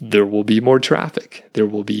 there will be more traffic. There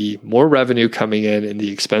will be more revenue coming in, and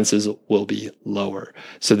the expenses will be lower.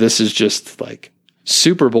 So this is just like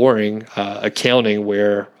super boring accounting,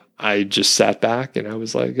 where I just sat back and I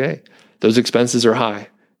was like, hey, those expenses are high.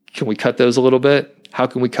 Can we cut those a little bit? How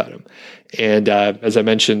can we cut them? And as I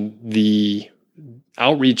mentioned, the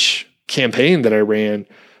outreach campaign that I ran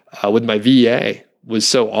with my VA was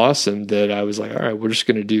so awesome that I was like, all right, we're just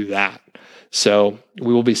going to do that. So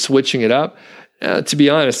we will be switching it up. To be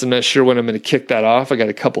honest, I'm not sure when I'm going to kick that off. I got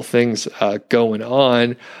a couple things going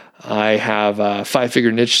on. I have a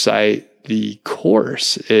 5-figure niche site. The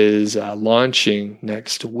course is launching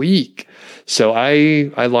next week. So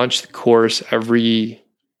I launch the course every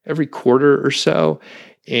quarter or so.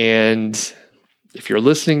 And if you're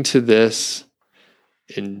listening to this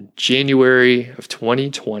in January of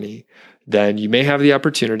 2020, then you may have the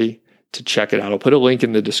opportunity to check it out. I'll put a link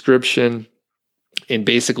in the description. And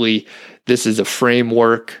basically, this is a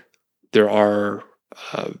framework. There are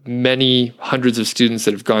many hundreds of students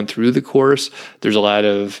that have gone through the course. There's a lot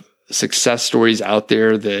of success stories out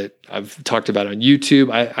there that I've talked about on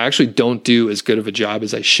YouTube. I actually don't do as good of a job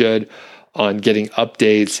as I should on getting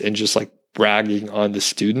updates and just like bragging on the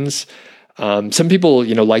students. Some people,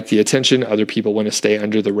 like the attention. Other people want to stay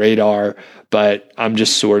under the radar, but I'm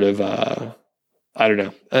just sort of, I don't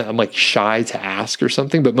know. I'm like shy to ask or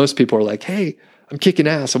something, but most people are like, hey, I'm kicking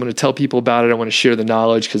ass. I'm going to tell people about it. I want to share the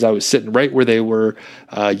knowledge because I was sitting right where they were,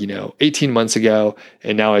 18 months ago,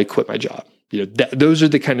 and now I quit my job. Those are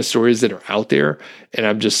the kind of stories that are out there. And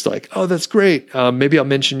I'm just like, oh, that's great. Maybe I'll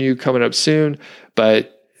mention you coming up soon.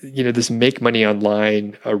 But, this make money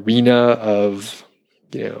online arena of,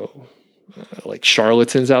 like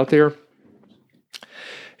charlatans out there,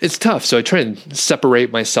 it's tough. So I try and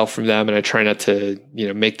separate myself from them, and I try not to,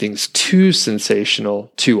 make things too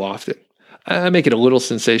sensational too often. I make it a little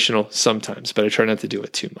sensational sometimes, but I try not to do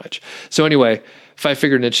it too much. So anyway,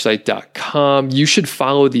 5figurenichesite.com. You should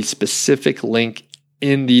follow the specific link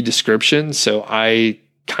in the description. So I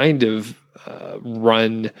kind of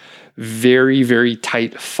run very, very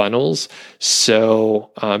tight funnels. So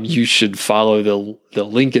you should follow the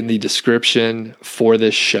link in the description for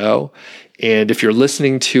this show. And if you're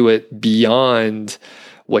listening to it beyond,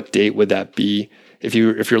 what date would that be? If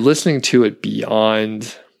you're listening to it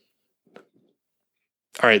beyond,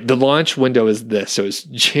 all right, the launch window is this. So it's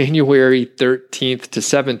January 13th to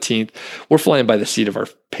 17th. We're flying by the seat of our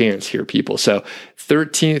pants here, people. So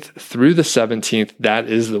 13th through the 17th, that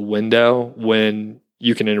is the window when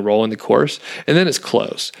you can enroll in the course. And then it's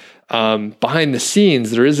closed. Behind the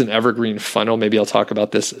scenes, there is an evergreen funnel. Maybe I'll talk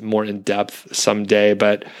about this more in depth someday.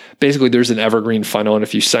 But basically, there's an evergreen funnel. And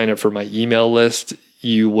if you sign up for my email list,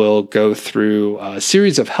 you will go through a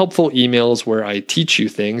series of helpful emails where I teach you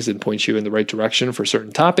things and point you in the right direction for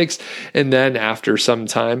certain topics. And then after some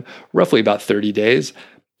time, roughly about 30 days,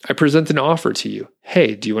 I present an offer to you.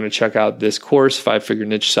 Hey, do you want to check out this course, 5-Figure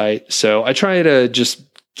Niche Site? So I try to just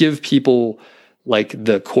give people like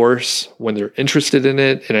the course when they're interested in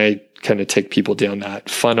it. And I kind of take people down that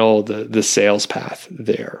funnel, the sales path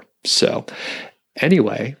there. So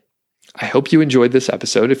anyway, I hope you enjoyed this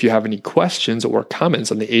episode. If you have any questions or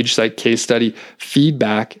comments on the AgeSite case study,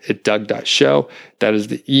 feedback@doug.show. That is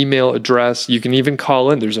the email address. You can even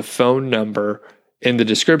call in. There's a phone number in the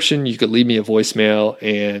description. You could leave me a voicemail.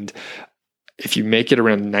 And if you make it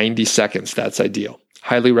around 90 seconds, that's ideal.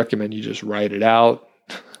 Highly recommend you just write it out,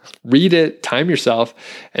 read it, time yourself.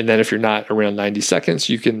 And then if you're not around 90 seconds,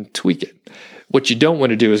 you can tweak it. What you don't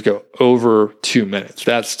want to do is go over 2 minutes.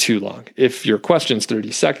 That's too long. If your question's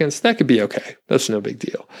 30 seconds, that could be okay. That's no big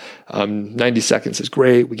deal. 90 seconds is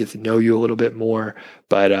great. We get to know you a little bit more.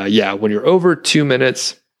 But when you're over 2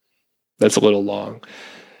 minutes, that's a little long.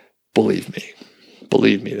 Believe me,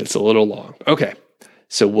 that's a little long. Okay,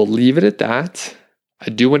 so we'll leave it at that. I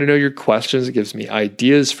do want to know your questions. It gives me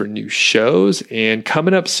ideas for new shows. And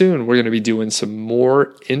coming up soon, we're going to be doing some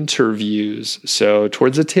more interviews. So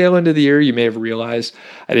towards the tail end of the year, you may have realized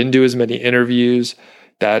I didn't do as many interviews.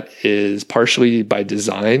 That is partially by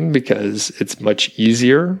design because it's much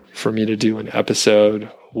easier for me to do an episode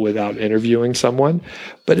without interviewing someone.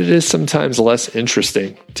 But it is sometimes less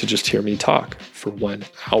interesting to just hear me talk for 1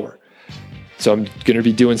 hour. So I'm going to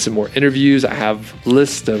be doing some more interviews. I have a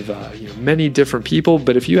list of many different people,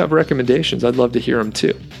 but if you have recommendations, I'd love to hear them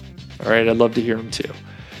too. All right, I'd love to hear them too.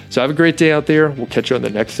 So have a great day out there. We'll catch you on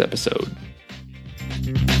the next episode.